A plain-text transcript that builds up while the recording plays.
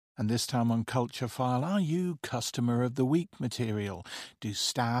And this time on Culture File, are you Customer of the Week material? Do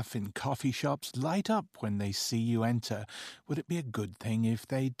staff in coffee shops light up when they see you enter? Would it be a good thing if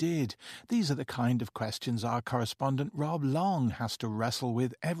they did? These are the kind of questions our correspondent Rob Long has to wrestle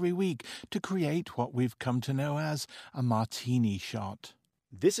with every week to create what we've come to know as a Martini shot.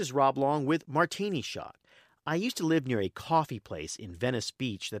 This is Rob Long with Martini Shot. I used to live near a coffee place in Venice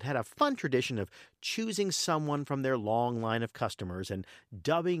Beach that had a fun tradition of choosing someone from their long line of customers and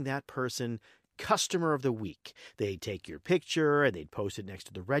dubbing that person Customer of the Week. They'd take your picture and they'd post it next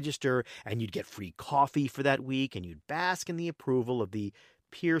to the register, and you'd get free coffee for that week, and you'd bask in the approval of the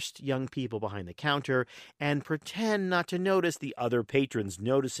pierced young people behind the counter and pretend not to notice the other patrons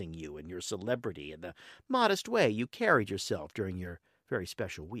noticing you and your celebrity and the modest way you carried yourself during your very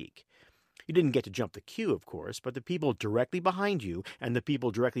special week. You didn't get to jump the queue, of course, but the people directly behind you and the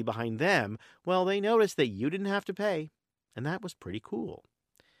people directly behind them, well, they noticed that you didn't have to pay, and that was pretty cool.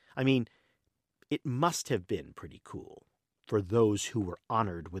 I mean, it must have been pretty cool for those who were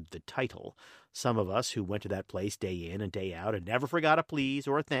honored with the title. Some of us who went to that place day in and day out and never forgot a please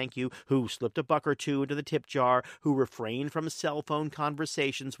or a thank you, who slipped a buck or two into the tip jar, who refrained from cell phone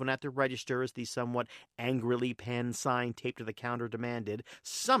conversations when at the register as the somewhat angrily penned sign taped to the counter demanded.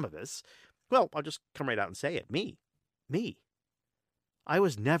 Some of us, well, I'll just come right out and say it, me. I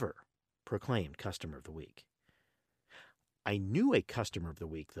was never proclaimed Customer of the Week. I knew a Customer of the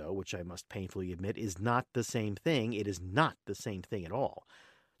Week, though, which I must painfully admit is not the same thing. It is not the same thing at all.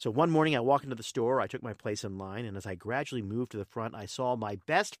 So one morning I walked into the store, I took my place in line, and as I gradually moved to the front, I saw my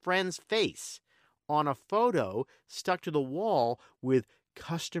best friend's face on a photo stuck to the wall with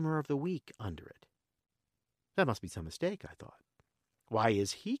Customer of the Week under it. That must be some mistake, I thought. Why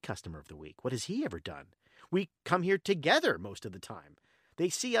is he Customer of the Week? What has he ever done? We come here together most of the time. They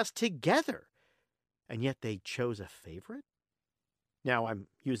see us together. And yet they chose a favorite? Now, I'm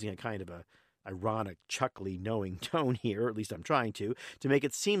using a kind of a ironic, chuckly, knowing tone here, or at least I'm trying to make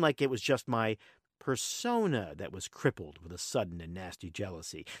it seem like it was just my persona that was crippled with a sudden and nasty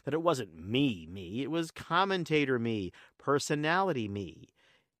jealousy, that it wasn't me, it was commentator me, personality me.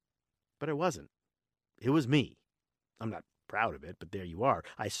 But it wasn't. It was me. I'm not proud of it, but there you are.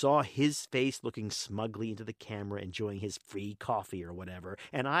 I saw his face looking smugly into the camera, enjoying his free coffee or whatever,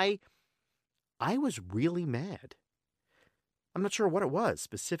 and I was really mad. I'm not sure what it was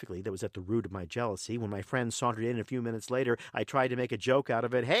specifically that was at the root of my jealousy. When my friend sauntered in a few minutes later, I tried to make a joke out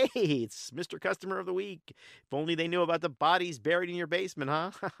of it. Hey, it's Mr. Customer of the Week. If only they knew about the bodies buried in your basement,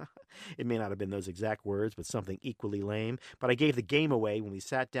 huh? It may not have been those exact words, but something equally lame. But I gave the game away when we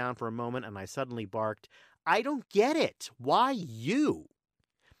sat down for a moment, and I suddenly barked, I don't get it. Why you?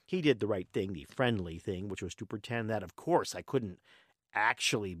 He did the right thing, the friendly thing, which was to pretend that, of course, I couldn't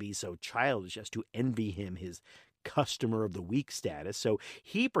actually be so childish as to envy him his Customer of the Week status, so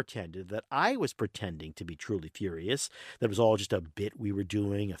he pretended that I was pretending to be truly furious, that it was all just a bit we were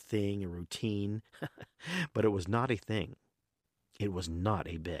doing, a thing, a routine. But it was not a thing. It was not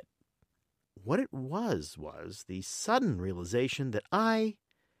a bit. What it was the sudden realization that I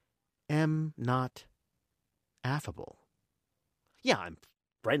am not affable. Yeah, I'm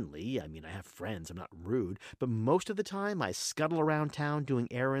friendly. I mean, I have friends. I'm not rude. But most of the time, I scuttle around town doing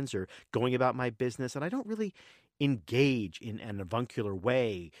errands or going about my business, and I don't really engage in an avuncular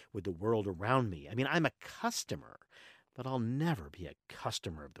way with the world around me. I mean, I'm a customer, but I'll never be a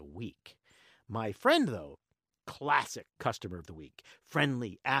Customer of the Week. My friend, though, classic Customer of the Week.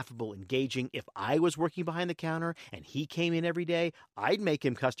 Friendly, affable, engaging. If I was working behind the counter and he came in every day, I'd make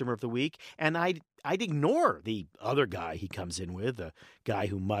him Customer of the Week, and I'd ignore the other guy he comes in with, the guy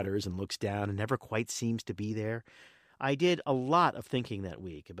who mutters and looks down and never quite seems to be there. I did a lot of thinking that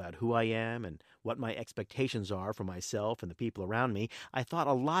week about who I am and what my expectations are for myself and the people around me. I thought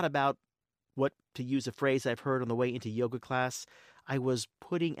a lot about what, to use a phrase I've heard on the way into yoga class, I was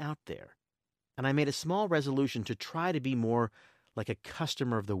putting out there. And I made a small resolution to try to be more like a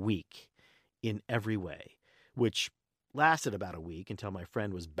Customer of the Week in every way, which lasted about a week until my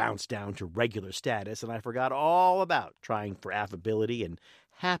friend was bounced down to regular status and I forgot all about trying for affability and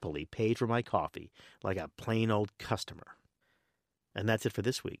happily paid for my coffee like a plain old customer. And that's it for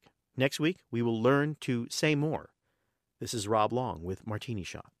this week. Next week, we will learn to say more. This is Rob Long with Martini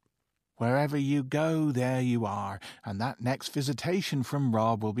Shot. Wherever you go, there you are. And that next visitation from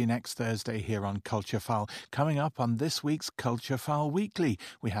Rob will be next Thursday here on Culture File. Coming up on this week's Culture File Weekly,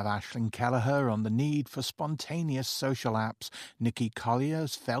 we have Aisling Kelleher on the need for spontaneous social apps, Nikki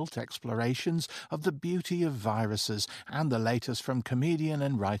Collier's felt explorations of the beauty of viruses, and the latest from comedian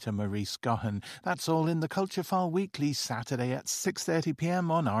and writer Maurice Gohan. That's all in the Culture File Weekly, Saturday at 6:30pm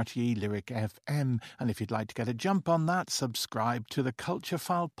on RTE Lyric FM. And if you'd like to get a jump on that, subscribe to the Culture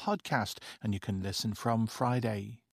File podcast and you can listen from Friday.